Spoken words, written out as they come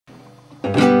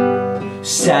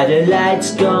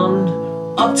Satellites gone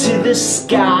up to the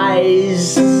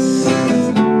skies.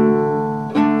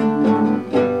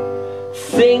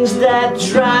 Things that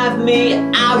drive me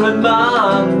out of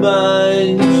my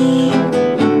mind.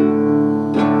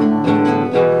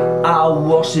 I'll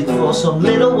watch it for some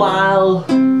little while.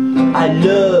 I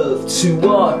love to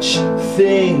watch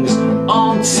things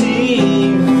on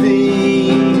TV.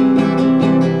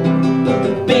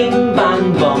 Bing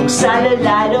bang bong,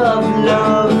 satellite of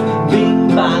love. Bing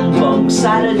bang bong,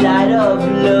 satellite of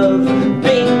love.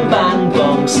 Bing bang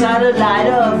bong, satellite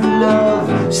of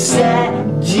love. Satellite.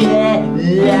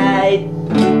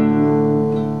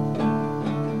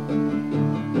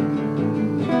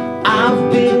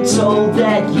 I've been told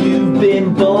that you've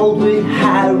been bold with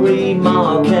Harry,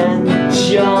 Mark and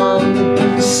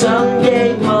John.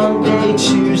 Sunday, Monday,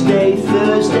 Tuesday,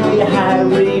 Thursday,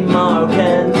 Harry, Mark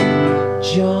and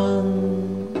John.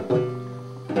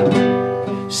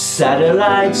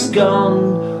 Satellites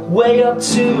gone way up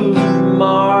to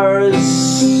Mars.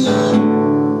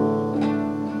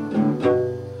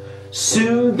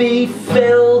 Soon be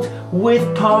filled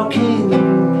with parking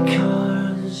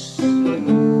cars.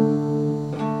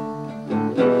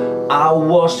 I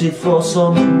watched it for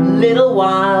some little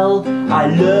while. I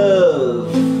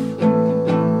love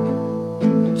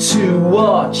to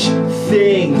watch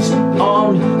things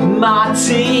on my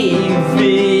TV.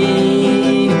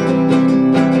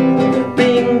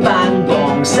 Bing bang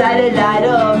bong, satellite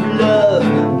of love.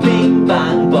 Bing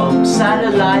bang bong,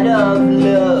 satellite of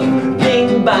love.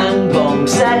 Bing bang bong,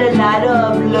 satellite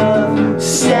of love.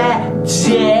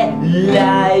 Satellite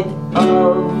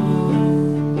of.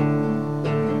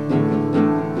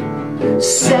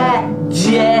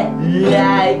 Satellite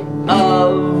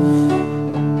of.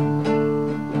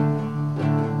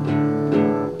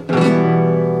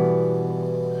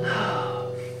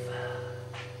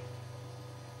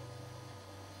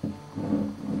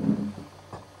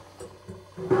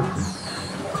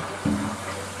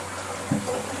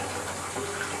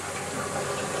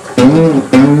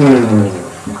 Love.